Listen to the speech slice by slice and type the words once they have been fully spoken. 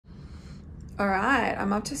All right,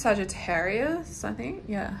 I'm up to Sagittarius, I think.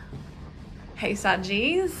 Yeah. Hey,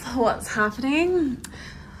 Saggies, what's happening?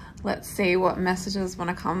 Let's see what messages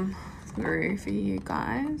want to come through for you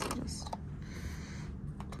guys. I'll just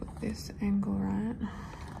put this angle right.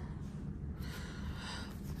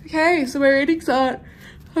 Okay, so my reading's on.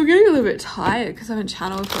 I'm getting a little bit tired because I haven't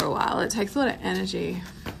channeled for a while. It takes a lot of energy.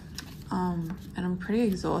 And I'm pretty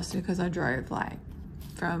exhausted because I drove like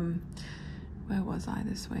from, where was I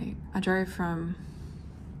this week? I drove from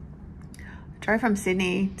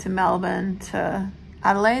Sydney to Melbourne to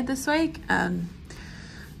Adelaide this week, and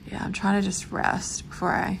yeah, I'm trying to just rest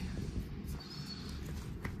before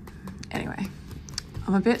anyway,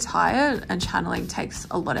 I'm a bit tired and channeling takes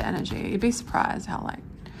a lot of energy. You'd be surprised how like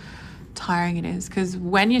tiring it is, because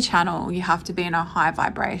when you channel, you have to be in a high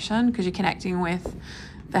vibration because you're connecting with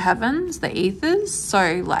the heavens, the ethers.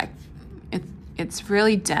 So like it's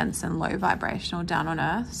really dense and low vibrational down on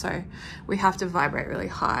earth. So we have to vibrate really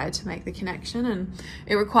high to make the connection, and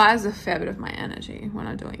it requires a fair bit of my energy when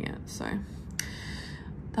I'm doing it. So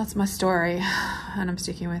that's my story and I'm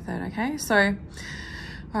sticking with it. Okay, so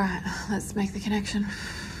all right, let's make the connection.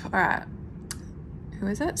 All right, who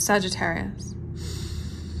is it? Sagittarius.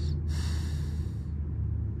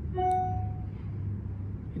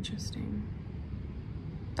 Interesting.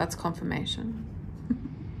 That's confirmation.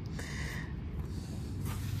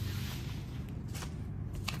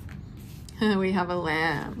 We have a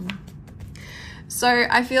lamb. So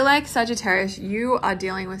I feel like Sagittarius, you are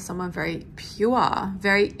dealing with someone very pure,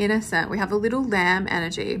 very innocent. We have a little lamb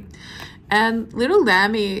energy, and little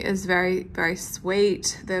lammy is very, very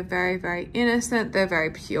sweet. They're very, very innocent. They're very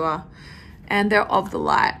pure, and they're of the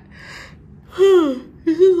light.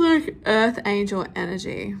 This is like earth angel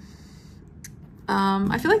energy.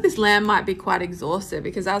 I feel like this lamb might be quite exhausted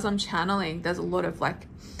because as I'm channeling, there's a lot of like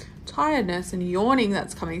tiredness and yawning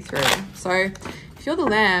that's coming through. So if you're the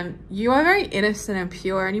lamb, you are very innocent and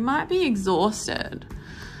pure, and you might be exhausted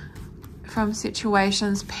from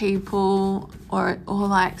situations, people, or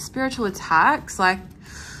like spiritual attacks. Like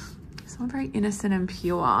someone very innocent and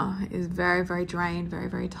pure is very, very drained, very,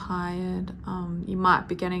 very tired. You might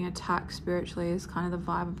be getting attacked spiritually is kind of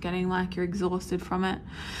the vibe of getting, like you're exhausted from it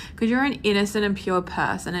because you're an innocent and pure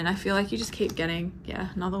person. And I feel like you just keep getting, yeah,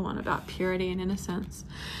 another one about purity and innocence,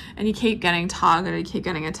 and you keep getting targeted, you keep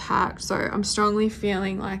getting attacked. So I'm strongly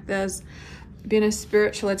feeling like there's been a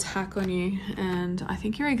spiritual attack on you, and I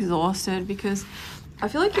think you're exhausted because I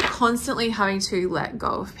feel like you're constantly having to let go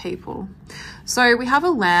of people. So we have a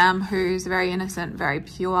lamb who's very innocent, very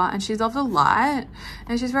pure, and she's of the light,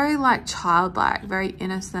 and she's very like childlike, very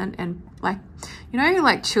innocent, and like, you know,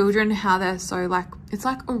 like children, how they're so like, it's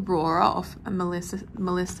like Aurora of Maleficent.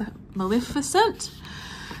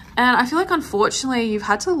 And I feel like unfortunately you've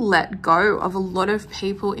had to let go of a lot of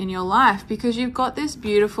people in your life because you've got this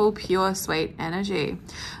beautiful, pure, sweet energy.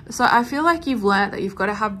 So I feel like you've learned that you've got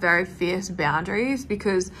to have very fierce boundaries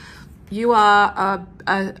because you are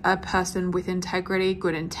a person with integrity,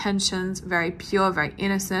 good intentions, very pure, very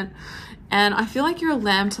innocent. And I feel like you're a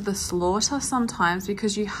lamb to the slaughter sometimes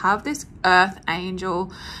because you have this earth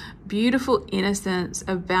angel, beautiful innocence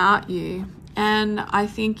about you. And I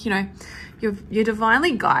think, you know, you're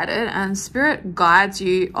divinely guided, and spirit guides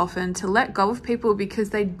you often to let go of people because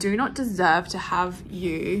they do not deserve to have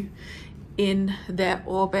you in their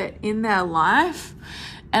orbit, in their life.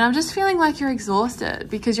 And I'm just feeling like you're exhausted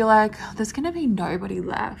because you're like, there's going to be nobody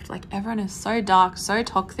left. Like everyone is so dark, so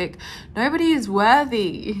toxic. Nobody is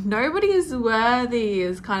worthy. Nobody is worthy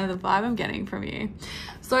is kind of the vibe I'm getting from you.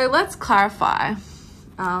 So let's clarify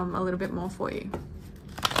a little bit more for you.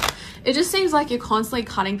 It just seems like you're constantly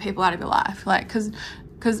cutting people out of your life, like because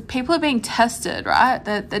people are being tested, right?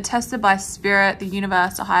 They're tested by spirit, the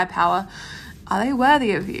universe, a higher power. Are they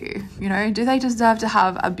worthy of you? You know, do they deserve to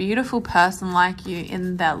have a beautiful person like you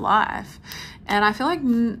in their life? And I feel like,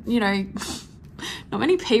 you know, not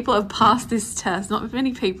many people have passed this test. Not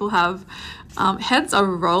many people have. Heads are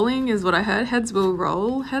rolling is what I heard. Heads will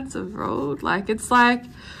roll. Heads have rolled. Like, it's like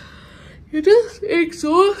you're just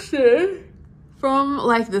exhausted from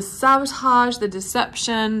like the sabotage, the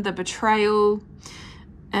deception, the betrayal.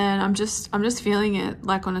 And I'm just feeling it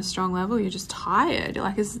like on a strong level. You're just tired. You're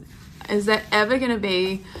like, is there ever going to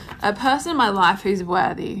be a person in my life who's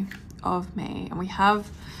worthy of me? And we have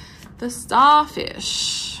the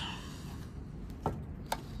starfish.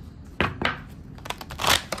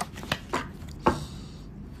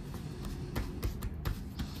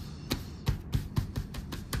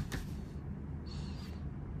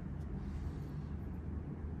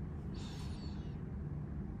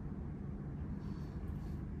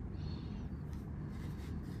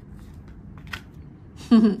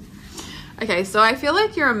 Okay, so I feel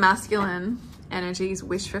like your masculine energy's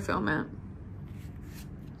wish fulfillment.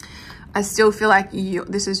 I still feel like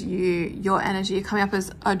this is your energy. You're coming up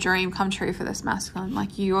as a dream come true for this masculine.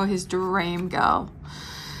 Like you're his dream girl.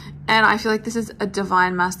 And I feel like this is a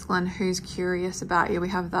divine masculine who's curious about you. We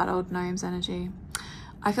have that old gnome's energy.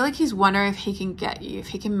 I feel like he's wondering if he can get you, if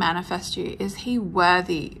he can manifest you. Is he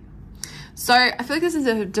worthy? So I feel like this is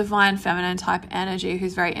a divine feminine type energy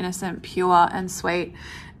who's very innocent, pure, and sweet.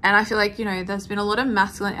 And I feel like, you know, there's been a lot of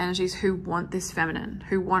masculine energies who want this feminine,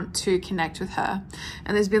 who want to connect with her.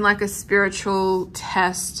 And there's been like a spiritual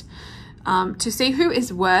test to see who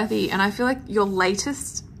is worthy. And I feel like your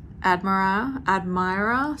latest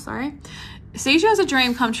admirer, sees you as a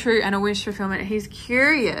dream come true and a wish fulfillment. He's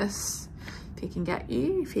curious if he can get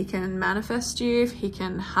you, if he can manifest you, if he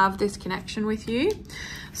can have this connection with you.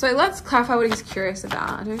 So let's clarify what he's curious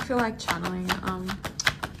about. I don't feel like channeling,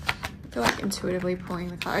 I feel like intuitively pulling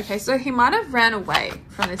the card. Okay, so he might have ran away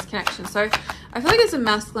from this connection. So I feel like it's a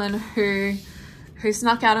masculine who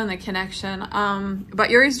snuck out on the connection. But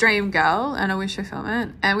you're his dream girl and a wish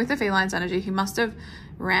fulfillment. And with the feline's energy, he must have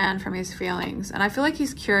ran from his feelings. And I feel like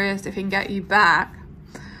he's curious if he can get you back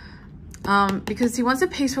because he wants a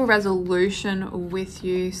peaceful resolution with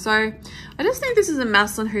you. So I just think this is a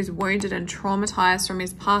masculine who's wounded and traumatized from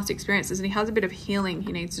his past experiences, and he has a bit of healing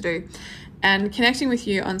he needs to do. And connecting with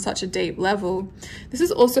you on such a deep level. This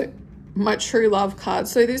is also my true love card.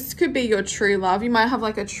 So this could be your true love. You might have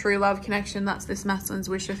like a true love connection. That's this masculine's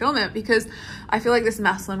wish fulfillment, because I feel like this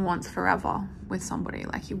masculine wants forever with somebody.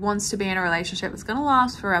 Like he wants to be in a relationship that's going to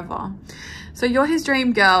last forever. So you're his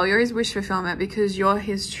dream girl. You're his wish fulfillment because you're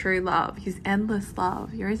his true love, his endless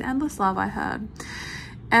love. You're his endless love, I heard.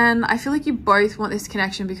 And I feel like you both want this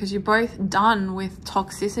connection because you're both done with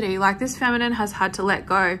toxicity. Like this feminine has had to let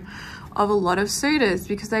go of a lot of suitors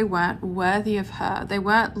because they weren't worthy of her. They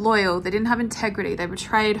weren't loyal. They didn't have integrity. They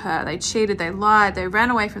betrayed her. They cheated. They lied. They ran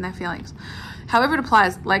away from their feelings. However it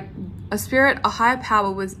applies, like a spirit, a higher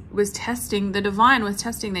power was testing, the divine was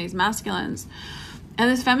testing these masculines.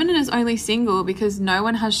 And this feminine is only single because no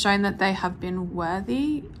one has shown that they have been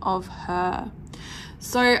worthy of her.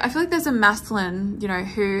 So I feel like there's a masculine, you know,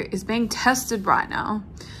 who is being tested right now.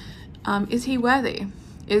 Is he worthy?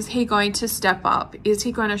 Is he going to step up? Is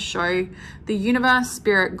he going to show the universe,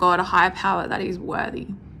 spirit, God, a higher power that he's worthy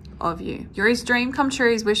of you? You're his dream come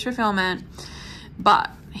true, his wish fulfillment, but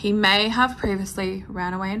he may have previously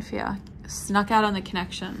ran away in fear, snuck out on the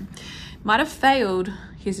connection, might have failed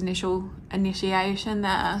his initial initiation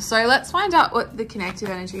there. So let's find out what the connective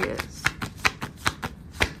energy is.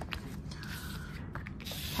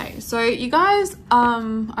 Okay, so you guys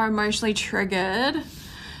are emotionally triggered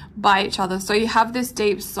by each other. So you have this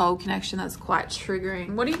deep soul connection that's quite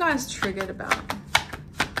triggering. What are you guys triggered about?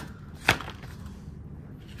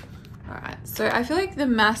 All right, so I feel like the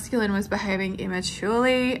masculine was behaving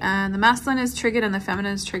immaturely, and the masculine is triggered and the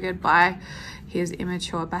feminine is triggered by his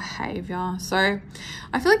immature behavior. So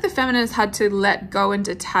I feel like the feminine has had to let go and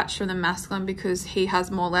detach from the masculine because he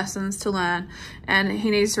has more lessons to learn and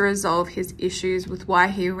he needs to resolve his issues with why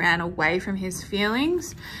he ran away from his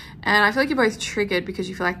feelings. And I feel like you're both triggered because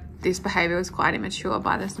you feel like this behavior was quite immature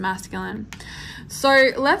by this masculine.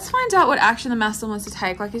 So let's find out what action the masculine wants to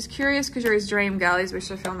take. Like he's curious because you're his dream girl, his wish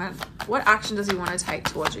fulfillment. What action does he want to take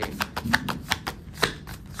towards you?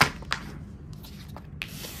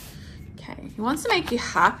 He wants to make you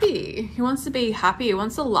happy. He wants to be happy. He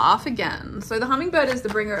wants to laugh again. So the hummingbird is the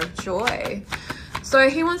bringer of joy. So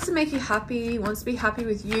he wants to make you happy. He wants to be happy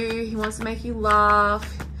with you. He wants to make you laugh.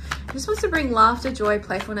 He just wants to bring laughter, joy,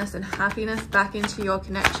 playfulness, and happiness back into your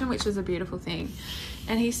connection, which is a beautiful thing.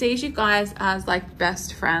 And he sees you guys as like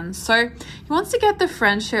best friends. So he wants to get the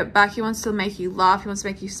friendship back. He wants to make you laugh. He wants to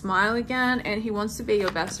make you smile again. And he wants to be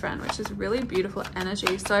your best friend, which is really beautiful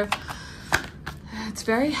energy. So it's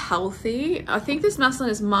very healthy. I think this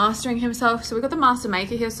masculine is mastering himself. So we've got the master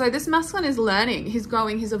maker here. So this masculine is learning, he's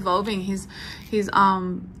growing, he's evolving, he's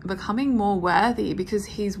becoming more worthy because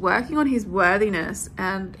he's working on his worthiness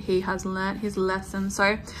and he has learned his lesson.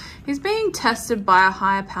 So he's being tested by a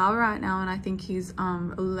higher power right now, and I think he's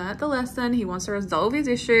learned the lesson. He wants to resolve his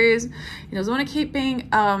issues. He doesn't want to keep being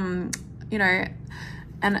you know,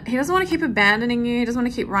 and he doesn't want to keep abandoning you. He doesn't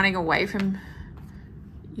want to keep running away from,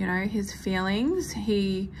 you know, his feelings.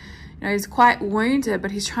 He, you know, he's quite wounded,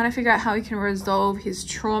 but he's trying to figure out how he can resolve his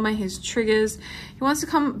trauma, his triggers. He wants to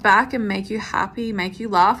come back and make you happy, make you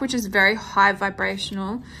laugh, which is very high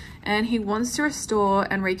vibrational and he wants to restore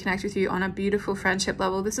and reconnect with you on a beautiful friendship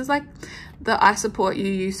level. This is like the I support you,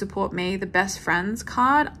 you support me, the best friends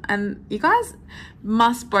card. And you guys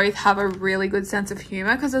must both have a really good sense of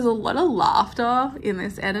humor, because there's a lot of laughter in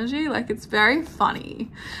this energy. Like, it's very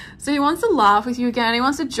funny. So he wants to laugh with you again. He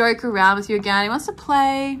wants to joke around with you again. He wants to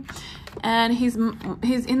play. And he's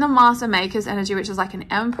in the Master Maker's energy, which is like an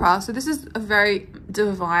emperor. So this is a very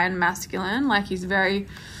divine masculine. Like, he's a very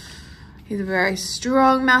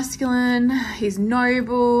strong masculine. He's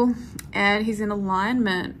noble, and he's in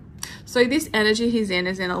alignment. So this energy he's in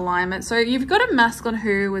is in alignment. So you've got a masculine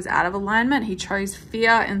who was out of alignment. He chose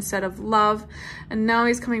fear instead of love. And now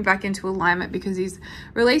he's coming back into alignment because he's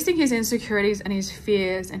releasing his insecurities and his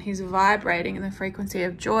fears, and he's vibrating in the frequency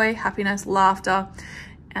of joy, happiness, laughter,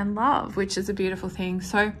 and love, which is a beautiful thing.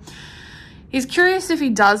 So he's curious if he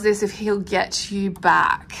does this, if he'll get you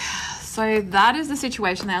back. So that is the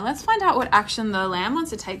situation there. Let's find out what action the Lamb wants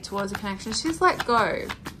to take towards a connection. She's let go.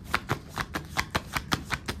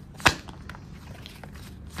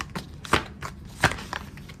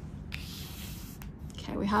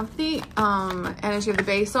 Okay, we have the energy of the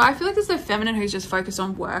beast. So I feel like this is a feminine who's just focused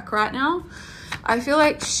on work right now. I feel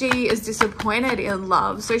like she is disappointed in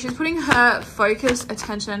love. So she's putting her focus,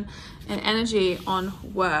 attention, and energy on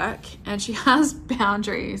work, and she has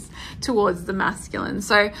boundaries towards the masculine.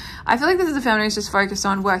 So I feel like this is a feminine who's just focused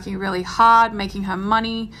on working really hard, making her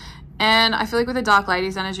money. And I feel like with the Dark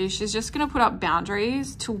Lady's energy, she's just going to put up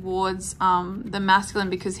boundaries towards the masculine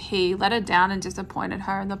because he let her down and disappointed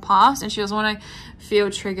her in the past. And she doesn't want to feel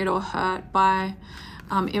triggered or hurt by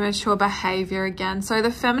immature behavior again. So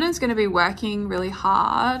the feminine is going to be working really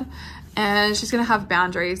hard, and she's going to have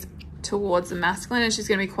boundaries towards the masculine, and she's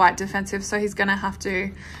going to be quite defensive. So he's going to have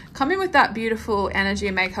to come in with that beautiful energy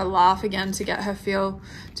and make her laugh again to get her feel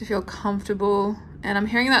comfortable. And I'm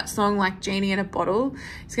hearing that song like Genie in a Bottle.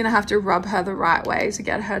 He's going to have to rub her the right way to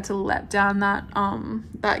get her to let down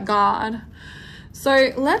that guard.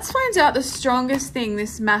 So let's find out the strongest thing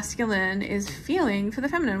this masculine is feeling for the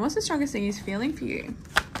feminine. What's the strongest thing he's feeling for you?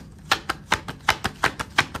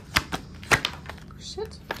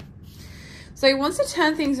 Shit. So he wants to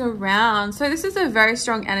turn things around. So this is a very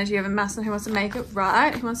strong energy of a masculine who wants to make it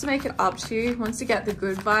right. He wants to make it up to you. He wants to get the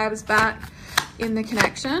good vibes back in the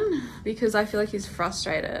connection, because I feel like he's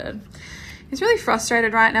frustrated. He's really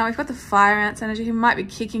frustrated right now. We've got the fire ants energy. He might be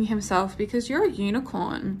kicking himself because you're a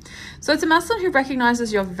unicorn. So it's a masculine who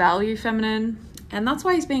recognizes your value, feminine, and that's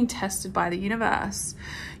why he's being tested by the universe.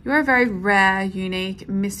 You are a very rare, unique,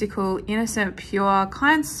 mystical, innocent, pure,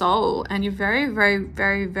 kind soul, and you're very, very,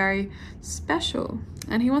 very, very special.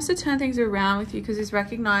 And he wants to turn things around with you because he's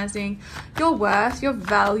recognizing your worth, your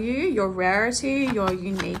value, your rarity, your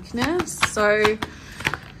uniqueness. So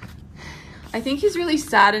I think he's really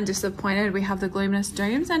sad and disappointed. We have the Luminous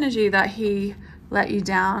Dreams energy, that he let you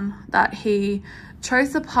down, that he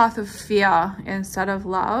chose the path of fear instead of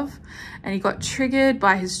love, and he got triggered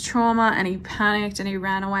by his trauma and he panicked and he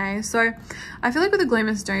ran away. So I feel like with the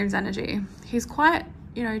Luminous Dreams energy, he's quite,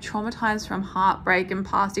 you know, traumatized from heartbreak and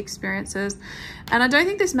past experiences. And I don't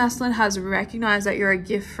think this masculine has recognized that you're a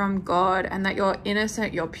gift from God, and that you're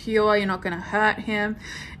innocent, you're pure, you're not going to hurt him,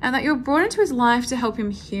 and that you're brought into his life to help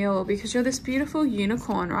him heal, because you're this beautiful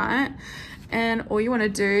unicorn, right? And all you want to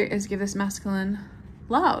do is give this masculine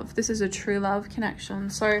love. This is a true love connection.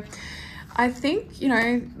 So I think, you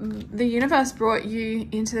know, the universe brought you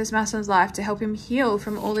into this masculine's life to help him heal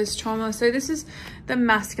from all this trauma. So this is the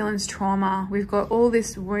masculine's trauma. We've got all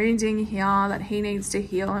this wounding here that he needs to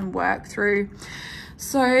heal and work through.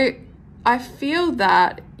 So I feel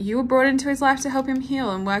that you were brought into his life to help him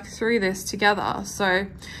heal and work through this together. So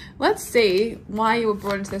let's see why you were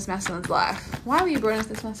brought into this masculine's life. Why were you brought into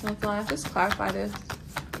this masculine's life? Just clarify this.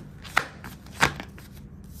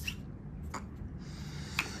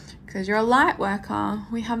 Because you're a light worker.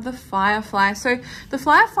 We have the firefly. So the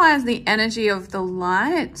firefly is the energy of the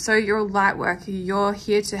light. So you're a light worker. You're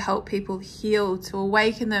here to help people heal, to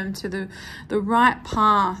awaken them to the right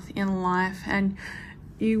path in life. And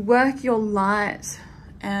you work your light,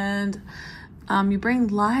 and you bring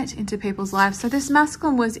light into people's lives. So this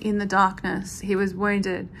masculine was in the darkness. He was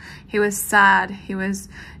wounded. He was sad. He was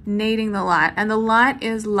needing the light. And the light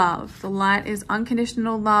is love. The light is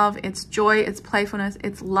unconditional love. It's joy. It's playfulness.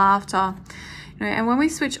 It's laughter. You know, and when we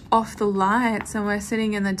switch off the lights and we're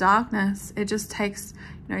sitting in the darkness, it just takes,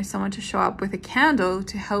 you know, someone to show up with a candle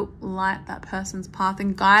to help light that person's path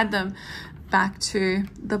and guide them back to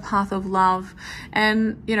the path of love.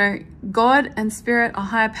 And, you know, God and spirit, a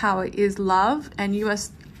higher power, is love, and you are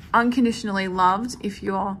unconditionally loved if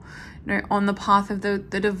you're, you know, on the path of the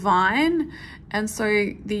divine. And so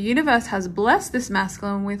the universe has blessed this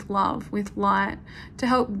masculine with love, with light, to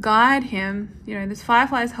help guide him. You know, this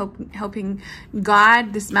firefly is helping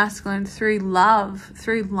guide this masculine through love,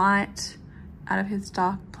 through light, out of his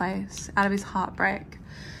dark place, out of his heartbreak.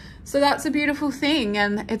 So that's a beautiful thing,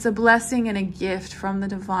 and it's a blessing and a gift from the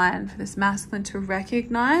divine for this masculine to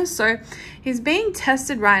recognize. So he's being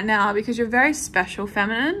tested right now because you're very special,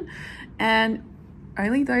 feminine, and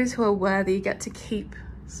only those who are worthy get to keep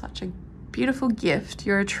such a beautiful gift.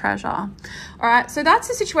 You're a treasure. All right, so that's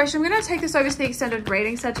the situation. I'm going to take this over to the extended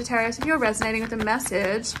reading, Sagittarius. If you're resonating with the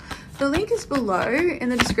message, the link is below in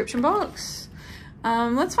the description box.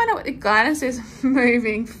 Let's find out what the guidance is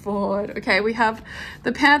moving forward. Okay, we have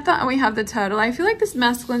the panther and we have the turtle. I feel like this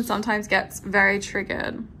masculine sometimes gets very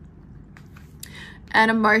triggered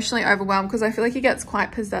and emotionally overwhelmed because I feel like he gets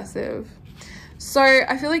quite possessive. So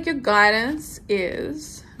I feel like your guidance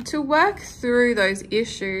is to work through those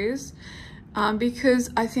issues,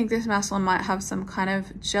 because I think this masculine might have some kind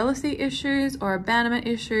of jealousy issues or abandonment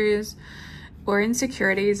issues or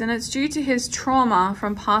insecurities, and it's due to his trauma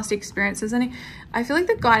from past experiences. And I feel like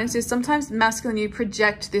the guidance is sometimes masculine, you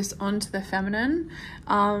project this onto the feminine,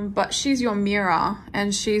 but she's your mirror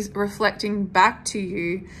and she's reflecting back to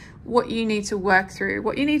you what you need to work through,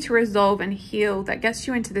 what you need to resolve and heal that gets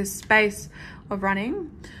you into this space of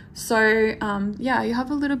running. So yeah, you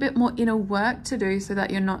have a little bit more inner work to do so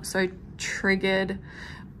that you're not so triggered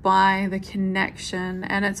by the connection.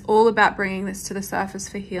 And it's all about bringing this to the surface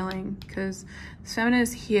for healing, because this feminine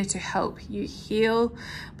is here to help you heal.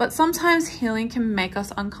 But sometimes healing can make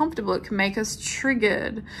us uncomfortable. It can make us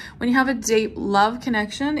triggered. When you have a deep love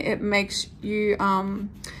connection, it makes you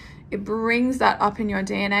it brings that up in your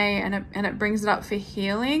DNA, and it brings it up for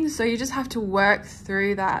healing. So you just have to work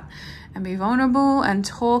through that and be vulnerable and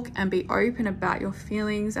talk and be open about your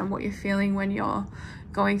feelings and what you're feeling when you're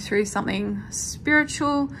going through something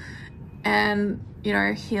spiritual and, you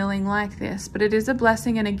know, healing like this. But it is a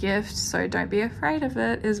blessing and a gift, so don't be afraid of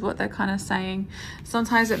it, is what they're kind of saying.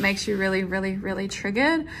 Sometimes it makes you really, really, really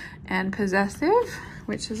triggered and possessive,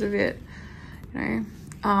 which is a bit, you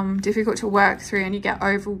know, difficult to work through, and you get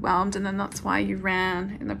overwhelmed, and then that's why you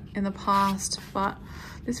ran in the past. But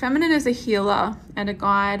this feminine is a healer and a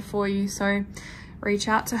guide for you, so reach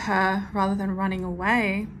out to her rather than running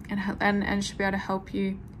away, and she'll be able to help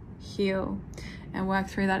you heal and work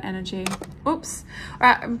through that energy. Oops. All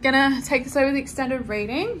right, I'm gonna take this over the extended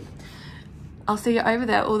reading. I'll see you over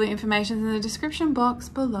there. All the information is in the description box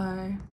below.